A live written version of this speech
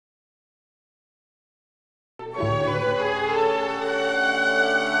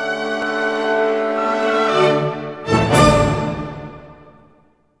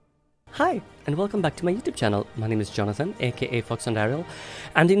and welcome back to my YouTube channel. My name is Jonathan, aka Fox and Ariel,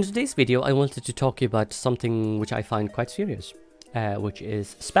 and in today's video I wanted to talk to you about something which I find quite serious, which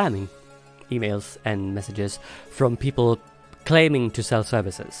is spamming emails and messages from people claiming to sell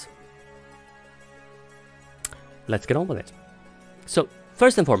services. Let's get on with it. So,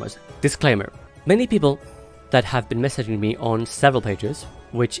 first and foremost, disclaimer. Many people that have been messaging me on several pages,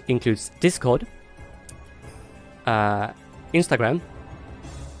 which includes Discord, Instagram,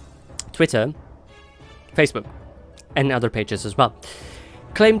 Twitter, Facebook, and other pages as well,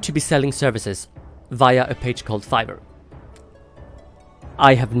 claim to be selling services via a page called Fiverr.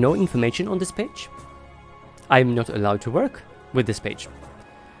 I have no information on this page. I am not allowed to work with this page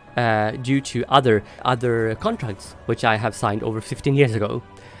due to other contracts which I have signed over 15 years ago,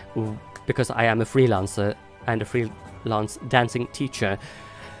 because I am a freelancer and a freelance dancing teacher,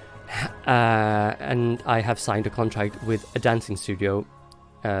 and I have signed a contract with a dancing studio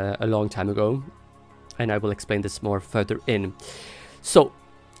a long time ago, and I will explain this more further in. So,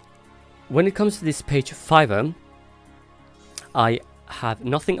 when it comes to this page Fiverr, I have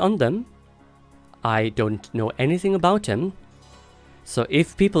nothing on them. I don't know anything about them. So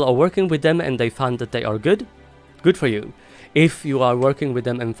if people are working with them and they find that they are good, good for you. If you are working with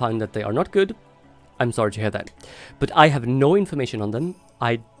them and find that they are not good, I'm sorry to hear that. But I have no information on them.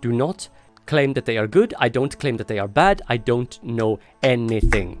 I do not claim that they are good. I don't claim that they are bad. I don't know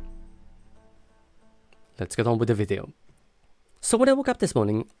anything. Let's get on with the video. So when I woke up this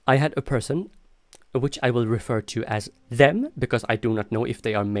morning, I had a person, which I will refer to as them, because I do not know if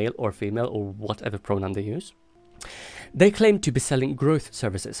they are male or female or whatever pronoun they use. They claim to be selling growth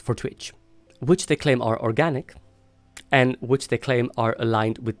services for Twitch, which they claim are organic and which they claim are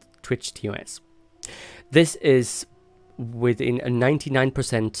aligned with Twitch TOS. This is within a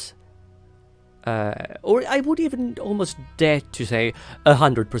 99%, or I would even almost dare to say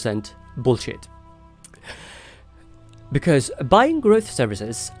 100% bullshit. Because buying growth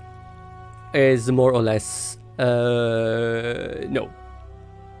services is more or less, no.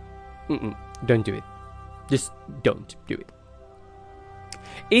 Don't do it. Just don't do it.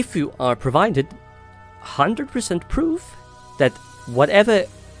 If you are provided 100% proof that whatever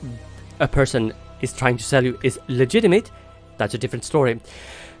a person is trying to sell you is legitimate, that's a different story.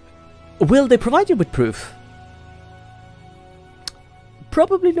 Will they provide you with proof?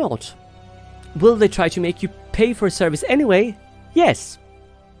 Probably not. Will they try to make you pay for a service anyway? Yes.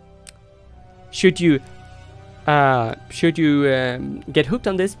 Should you get hooked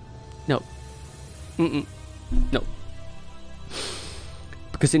on this? No. No.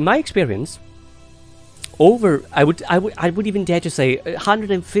 Because in my experience, I would even dare to say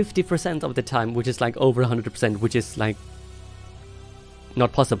 150% of the time, which is like over 100%, which is like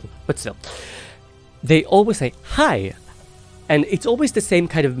not possible, but still, they always say hi, and it's always the same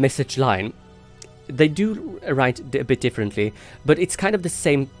kind of message line. They do write a bit differently, but it's kind of the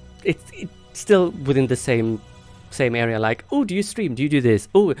same. It's still within the same area, like, oh, do you stream? Do you do this?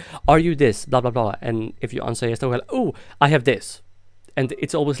 Oh, are you this? Blah, blah, blah. And if you answer yes, they're like, oh, I have this. And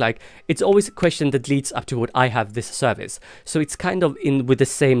it's always like, it's always a question that leads up to what I have this service. So it's kind of in with the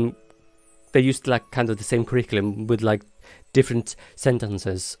same, they used like kind of the same curriculum with like different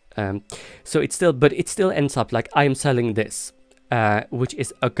sentences. So it's still, but it still ends up like, I am selling this, which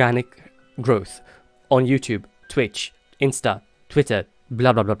is organic growth on YouTube, Twitch, Insta, Twitter,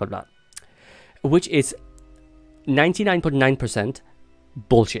 blah, blah, blah, blah, blah. Which is 99.9%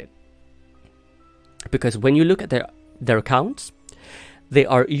 bullshit. Because when you look at their accounts, they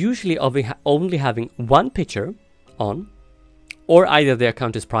are usually only having one picture on, or either their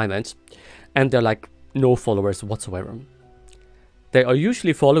account is private and they're like no followers whatsoever. They are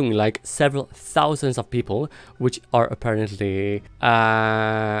usually following like several thousands of people, which are apparently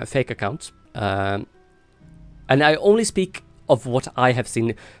fake accounts. And I only speak of what I have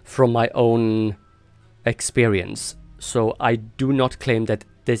seen from my own experience. So I do not claim that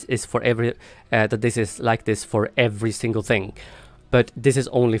this is for that this is like this for every single thing, but this is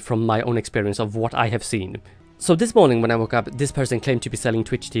only from my own experience of what I have seen. So this morning when I woke up, this person claimed to be selling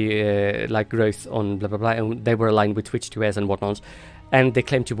Twitch like growth on blah blah blah, and they were aligned with Twitch TOS and whatnot, and they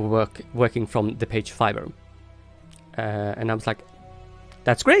claimed to be working from the page Fiverr. And I was like,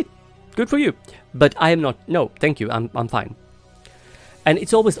 that's great, good for you, but I am not. No, thank you, I'm fine. And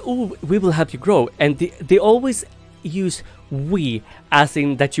it's always, oh, we will help you grow. And they always use we, as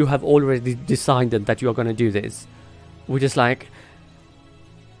in that you have already decided that you are going to do this. Which is like,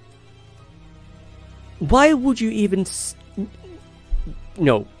 why would you even...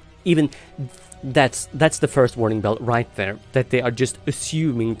 No, even that's the first warning bell right there. That they are just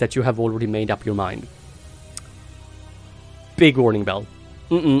assuming that you have already made up your mind. Big warning bell.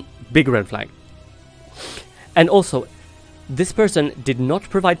 Big red flag. And also, this person did not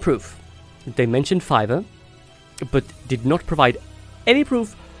provide proof. They mentioned Fiverr, but did not provide any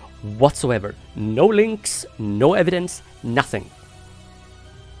proof whatsoever. No links, no evidence, nothing.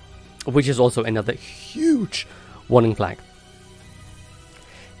 Which is also another huge warning flag.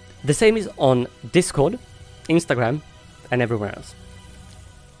 The same is on Discord, Instagram, and everywhere else.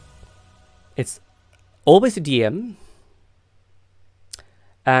 It's always a DM.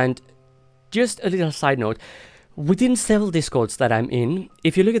 And just a little side note, within several Discords that I'm in,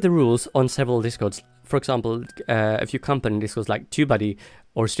 if you look at the rules on several Discords, for example, a few company Discords like TubeBuddy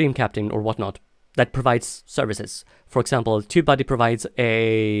or Stream Captain or whatnot, that provides services. For example, TubeBuddy provides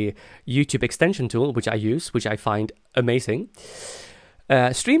a YouTube extension tool, which I use, which I find amazing.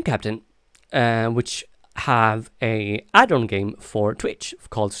 Stream Captain, which have a add-on game for Twitch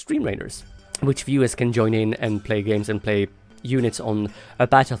called Stream Raiders, which viewers can join in and play games and play units on a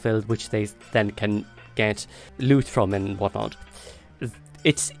battlefield, which they then can get loot from and whatnot.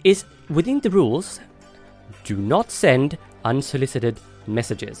 It is within the rules. Do not send unsolicited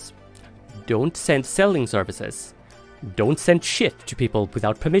messages. Don't send selling services. Don't send shit to people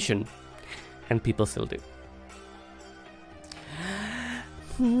without permission. And people still do.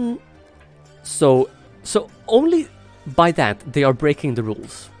 So only by that they are breaking the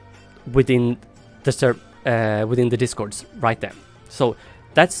rules within the Discords right there. So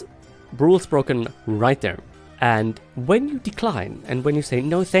that's rules broken right there. And when you decline and when you say,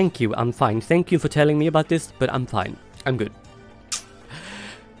 no, thank you, I'm fine. Thank you for telling me about this, but I'm fine. I'm good.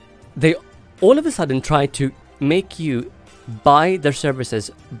 They all of a sudden try to make you buy their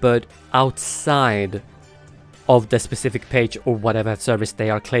services, but outside of the specific page or whatever service they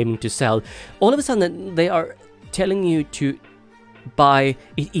are claiming to sell. All of a sudden they are telling you to buy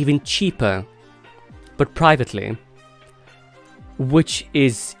it even cheaper, but privately, which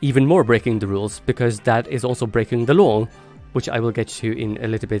is even more breaking the rules, because that is also breaking the law, which I will get to in a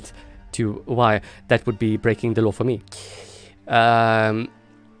little bit to why that would be breaking the law for me.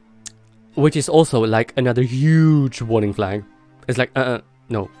 Which is also like another huge warning flag. It's like,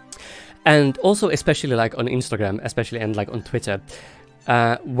 no. And also, especially like on Instagram, especially and like on Twitter,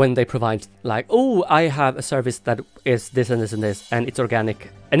 when they provide like, oh, I have a service that is this and this and this, and it's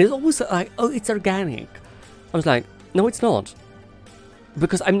organic. And it's always like, oh, it's organic. I was like, no, it's not.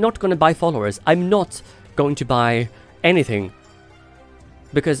 Because I'm not going to buy followers. I'm not going to buy anything.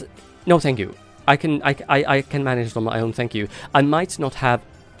 Because, no, thank you. I can manage it on my own, thank you. I might not have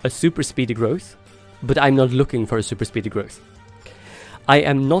a super speedy growth, but I'm not looking for a super speedy growth. I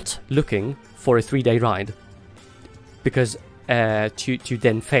am not looking for a 3-day ride because to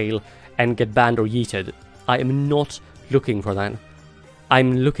then fail and get banned or yeeted. I am not looking for that.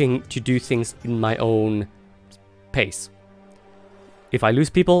 I'm looking to do things in my own pace. If I lose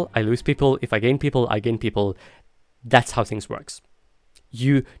people, I lose people. If I gain people, I gain people. That's how things works.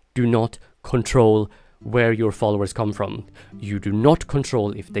 You do not control where your followers come from. You do not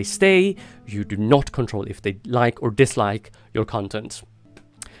control if they stay. You do not control if they like or dislike your content.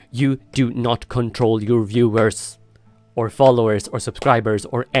 You do not control your viewers or followers or subscribers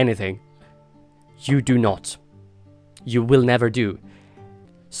or anything. You do not. You will never do.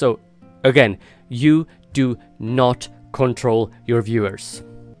 So, again, you do not control your viewers.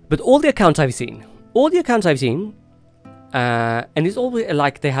 But all the accounts I've seen, and it's always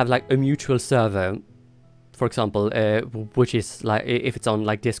like they have like a mutual server, for example, which is like, if it's on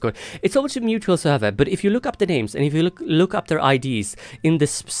like Discord, it's always a mutual server. But if you look up the names and if you look up their IDs in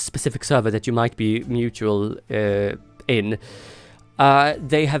this specific server that you might be mutual in,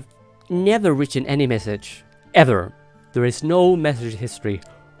 they have never written any message, ever. There is no message history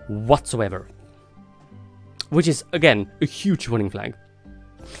whatsoever. Which is, again, a huge warning flag.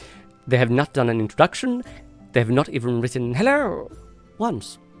 They have not done an introduction. They have not even written hello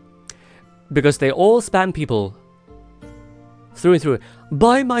once. Because they all spam people through and through.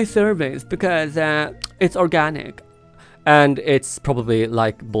 Buy my service because it's organic. And it's probably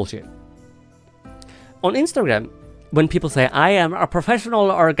like bullshit. On Instagram, when people say, I am a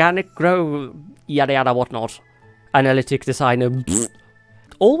professional organic grow, yada yada whatnot, analytic designer,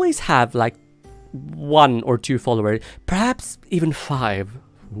 always have like 1 or 2 followers, perhaps even 5.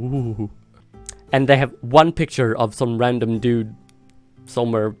 Ooh. And they have one picture of some random dude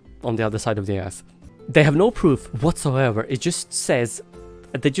somewhere on the other side of the earth. They have no proof whatsoever. It just says,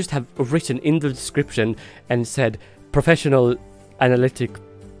 they just have written in the description and said professional analytic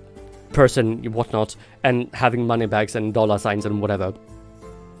person, whatnot, and having money bags and dollar signs and whatever.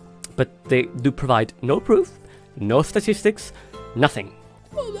 But they do provide no proof, no statistics, nothing.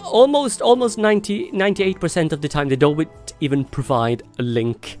 Almost 98% of the time they don't even provide a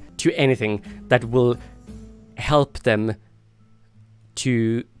link to anything that will help them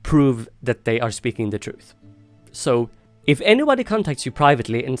to prove that they are speaking the truth. So if anybody contacts you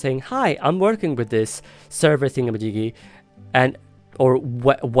privately and saying, hi, I'm working with this server thingamajiggy, and or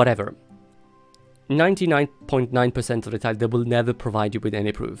whatever, 99.9% of the time they will never provide you with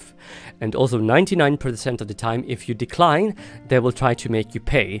any proof. And also 99% of the time, if you decline, they will try to make you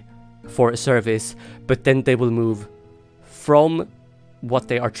pay for a service, but then they will move from what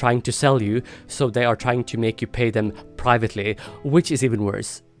they are trying to sell you, so they are trying to make you pay them privately, which is even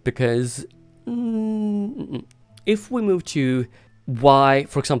worse. Because if we move to why,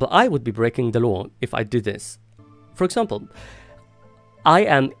 for example, I would be breaking the law if I did this. For example, I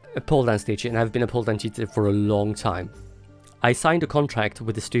am a pole dance teacher, and I've been a pole dance teacher for a long time. I signed a contract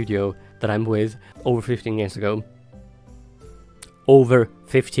with the studio that I'm with over 15 years ago. Over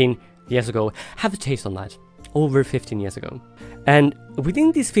 15 years ago. Have a taste on that. Over 15 years ago. And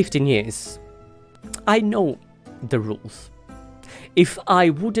within these 15 years, I know the rules. If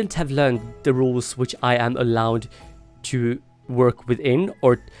I wouldn't have learned the rules which I am allowed to work within,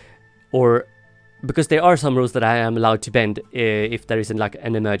 or because there are some rules that I am allowed to bend if there isn't like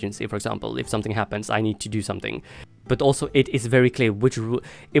an emergency, for example, if something happens, I need to do something. But also it is very clear which rule,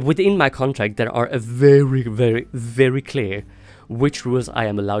 within my contract there are a very, very, very clear which rules I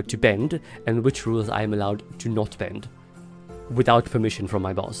am allowed to bend and which rules I am allowed to not bend without permission from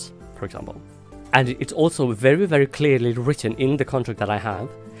my boss, for example. And it's also very, very clearly written in the contract that I have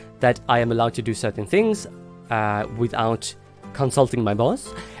that I am allowed to do certain things without consulting my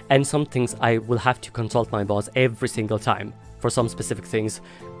boss, and some things I will have to consult my boss every single time for some specific things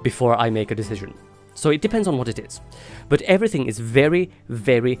before I make a decision. So it depends on what it is. But everything is very,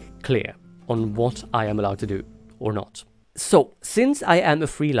 very clear on what I am allowed to do or not. So, since I am a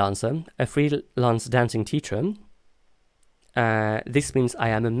freelancer, a freelance dancing teacher, this means I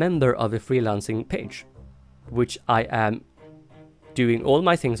am a member of a freelancing page, which I am doing all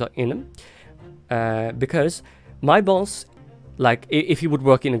my things in, because my boss, like if you would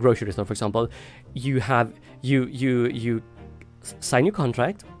work in a grocery store, for example, you sign your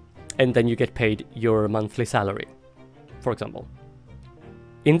contract and then you get paid your monthly salary, for example.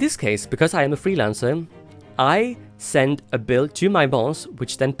 In this case, because I am a freelancer, I send a bill to my boss,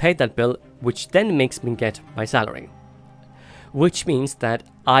 which then paid that bill, which then makes me get my salary. Which means that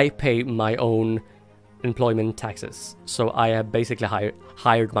I pay my own employment taxes. So I have basically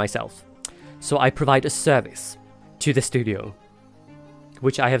hired myself. So I provide a service to the studio,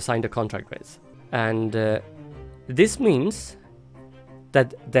 which I have signed a contract with. And this means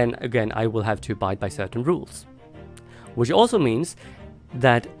that then again I will have to abide by certain rules. Which also means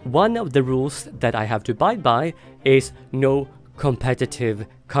that one of the rules that I have to abide by is no competitive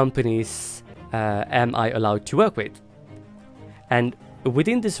companies am I allowed to work with. And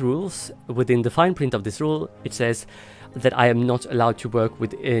within these rules, within the fine print of this rule, it says that I am not allowed to work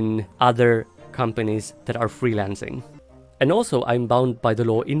within other companies that are freelancing. And also I'm bound by the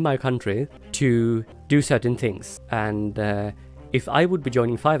law in my country to do certain things. And if I would be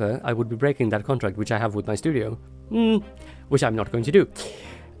joining Fiverr, I would be breaking that contract which I have with my studio. Which I'm not going to do,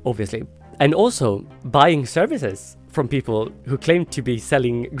 obviously. And also buying services from people who claim to be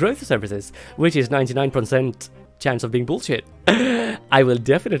selling growth services, which is 99% chance of being bullshit. I will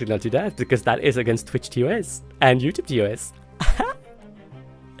definitely not do that, because that is against Twitch TOS and YouTube TOS.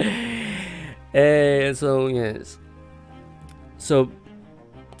 So yes. So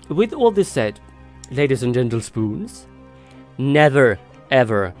with all this said, ladies and gentle spoons, never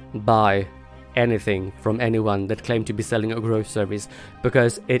ever buy anything from anyone that claim to be selling a growth service,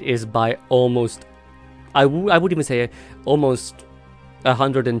 because it is by almost, I would even say almost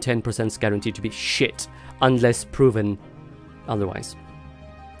 110% guaranteed to be shit, unless proven otherwise.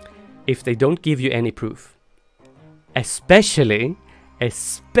 If they don't give you any proof, especially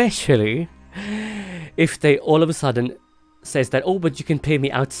if they all of a sudden says that, oh, but you can pay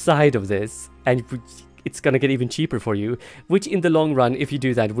me outside of this, and it's gonna get even cheaper for you, which in the long run, if you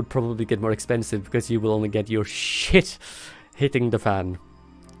do that, would probably get more expensive, because you will only get your shit hitting the fan.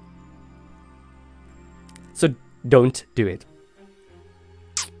 So don't do it.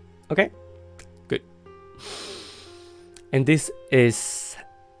 Okay? Good. And this is,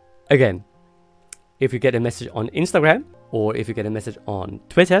 again, if you get a message on Instagram, or if you get a message on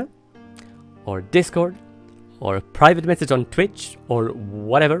Twitter, or Discord, or a private message on Twitch, or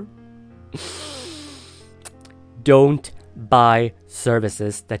whatever, don't buy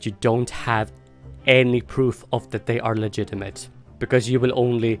services that you don't have any proof of that they are legitimate, because you will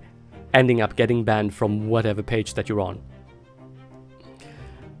only ending up getting banned from whatever page that you're on.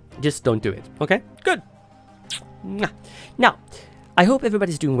 Just don't do it, okay? Good. Mwah. Now, I hope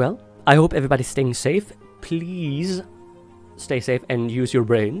everybody's doing well. I hope everybody's staying safe. Please stay safe and use your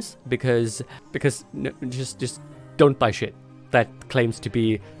brains, because no, just don't buy shit that claims to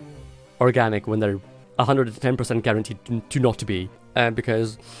be organic when they're 110% guaranteed to not be,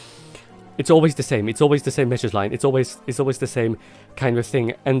 because it's always the same. It's always the same message line. It's always the same kind of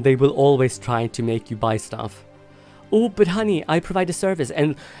thing, and they will always try to make you buy stuff. Oh, but honey, I provide a service,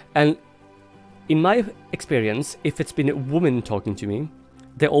 and in my experience, if it's been a woman talking to me,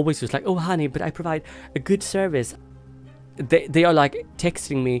 they're always just like, oh honey, but I provide a good service. They are like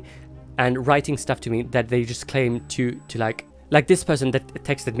texting me and writing stuff to me that they just claim to like this person that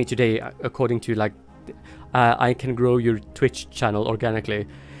texted me today, according to like, I can grow your Twitch channel organically.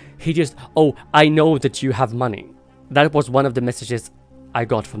 He just, oh, I know that you have money. That was one of the messages I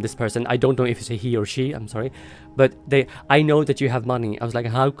got from this person. I don't know if it's a he or she, I'm sorry, but I know that you have money. I was like,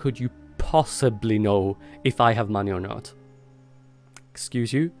 how could you possibly know if I have money or not?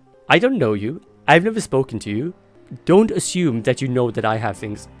 Excuse you? I don't know you. I've never spoken to you. Don't assume that you know that I have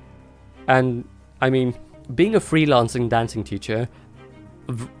things. And I mean, being a freelancing dancing teacher,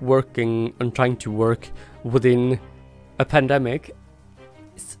 working and trying to work within a pandemic,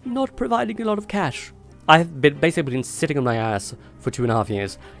 is not providing a lot of cash. I've basically been sitting on my ass for 2.5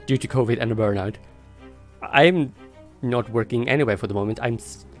 years due to COVID and a burnout. I'm not working anywhere for the moment. I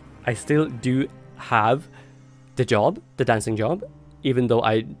still do have the job, the dancing job, even though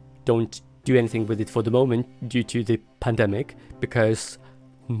I don't do anything with it for the moment due to the pandemic, because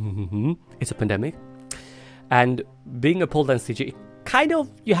it's a pandemic. And being a pole dance teacher,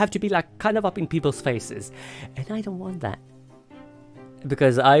 you have to be like kind of up in people's faces, and I don't want that,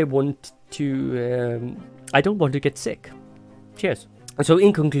 because I don't want to get sick. Cheers. So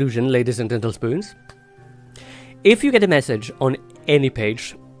in conclusion, ladies and gentlespoons, if you get a message on any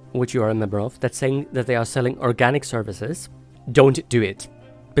page which you are a member of that's saying that they are selling organic services, don't do it,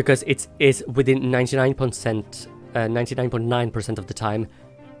 because it is within 99.9% of the time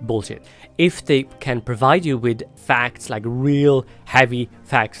bullshit. If they can provide you with facts, like real heavy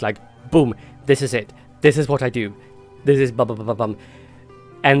facts, like boom, this is it, this is what I do, this is blah blah blah blah blah,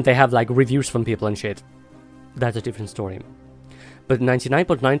 and they have like reviews from people and shit, that's a different story. But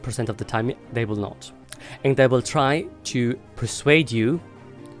 99.9% of the time they will not, and they will try to persuade you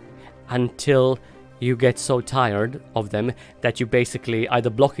until you get so tired of them that you basically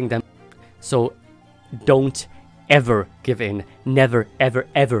either blocking them. So don't ever give in. Never, ever,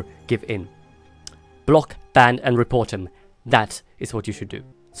 ever give in. Block, ban, and report them. That is what you should do.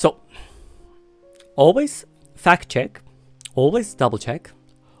 So always fact check, always double check,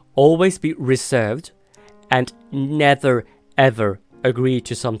 always be reserved, and never, ever agree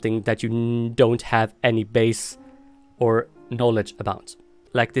to something that you don't have any base or knowledge about.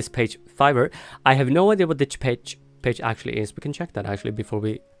 Like this page, Fiverr. I have no idea what this page actually is. We can check that actually before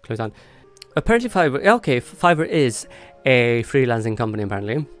we close down. Apparently Fiverr, okay, Fiverr is a freelancing company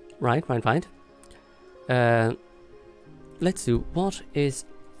apparently. Right. Let's do, what is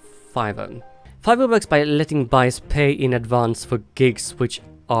Fiverr? Fiverr works by letting buyers pay in advance for gigs which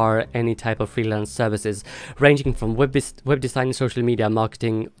are any type of freelance services, ranging from web design, social media,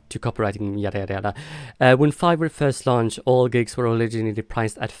 marketing, to copywriting, yada yada yada. When Fiverr first launched, all gigs were originally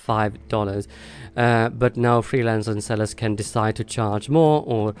priced at $5, but now freelancers and sellers can decide to charge more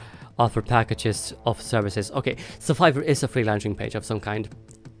or offer packages of services. Okay, so Fiverr is a freelancing page of some kind,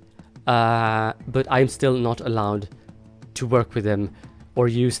 but I'm still not allowed to work with them or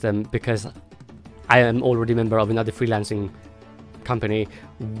use them because I am already a member of another freelancing company,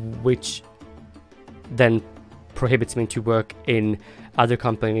 which then prohibits me to work in other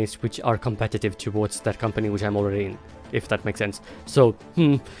companies which are competitive towards that company which I'm already in, if that makes sense. So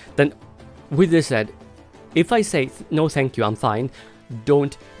then with this said, if I say no thank you, I'm fine,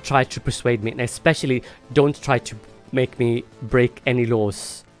 don't try to persuade me, and especially don't try to make me break any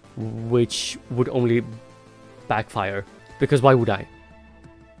laws which would only backfire, because why would I?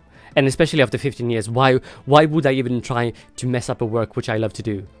 And especially after 15 years, why would I even try to mess up a work which I love to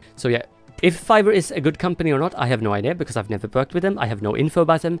do? So yeah, if Fiverr is a good company or not, I have no idea, because I've never worked with them. I have no info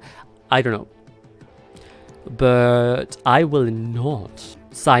about them. I don't know. But I will not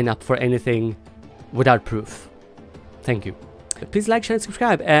sign up for anything without proof. Thank you. Please like, share, and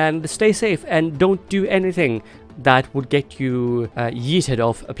subscribe, and stay safe, and don't do anything that would get you yeeted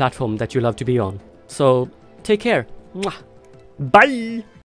off a platform that you love to be on. So take care. Mwah. Bye!